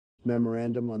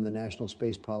Memorandum on the National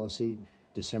Space Policy,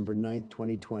 December 9,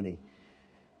 2020.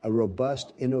 A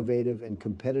robust, innovative, and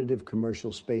competitive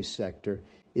commercial space sector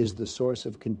is the source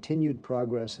of continued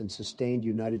progress and sustained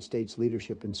United States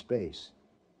leadership in space.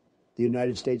 The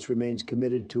United States remains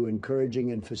committed to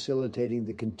encouraging and facilitating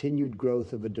the continued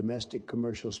growth of a domestic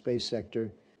commercial space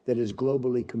sector that is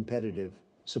globally competitive,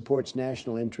 supports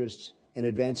national interests, and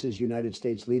advances United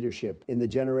States leadership in the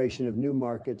generation of new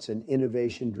markets and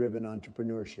innovation-driven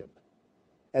entrepreneurship.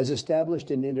 As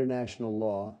established in international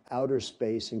law, outer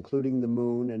space, including the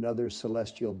moon and other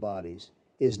celestial bodies,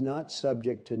 is not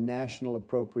subject to national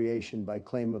appropriation by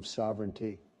claim of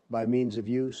sovereignty, by means of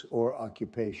use or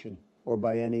occupation, or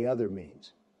by any other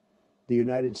means. The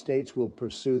United States will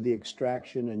pursue the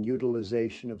extraction and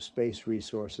utilization of space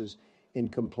resources in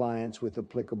compliance with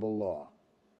applicable law,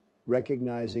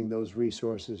 recognizing those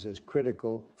resources as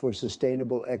critical for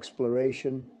sustainable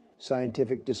exploration,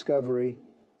 scientific discovery,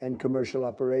 and commercial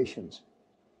operations.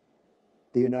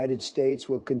 The United States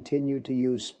will continue to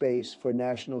use space for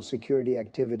national security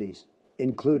activities,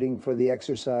 including for the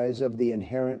exercise of the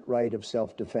inherent right of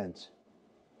self-defense.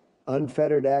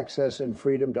 Unfettered access and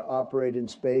freedom to operate in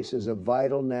space is a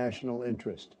vital national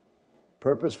interest.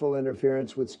 Purposeful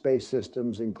interference with space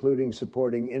systems, including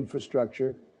supporting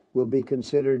infrastructure, will be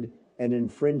considered an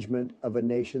infringement of a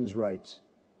nation's rights.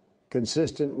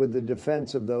 Consistent with the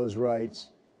defense of those rights,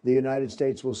 the United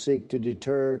States will seek to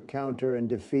deter, counter, and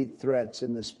defeat threats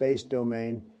in the space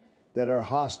domain that are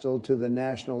hostile to the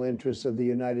national interests of the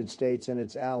United States and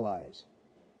its allies.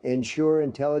 Ensure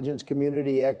intelligence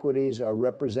community equities are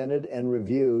represented and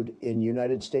reviewed in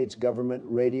United States government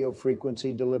radio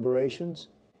frequency deliberations,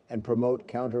 and promote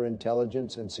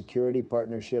counterintelligence and security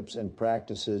partnerships and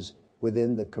practices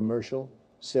within the commercial,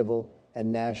 civil, and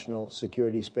national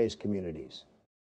security space communities.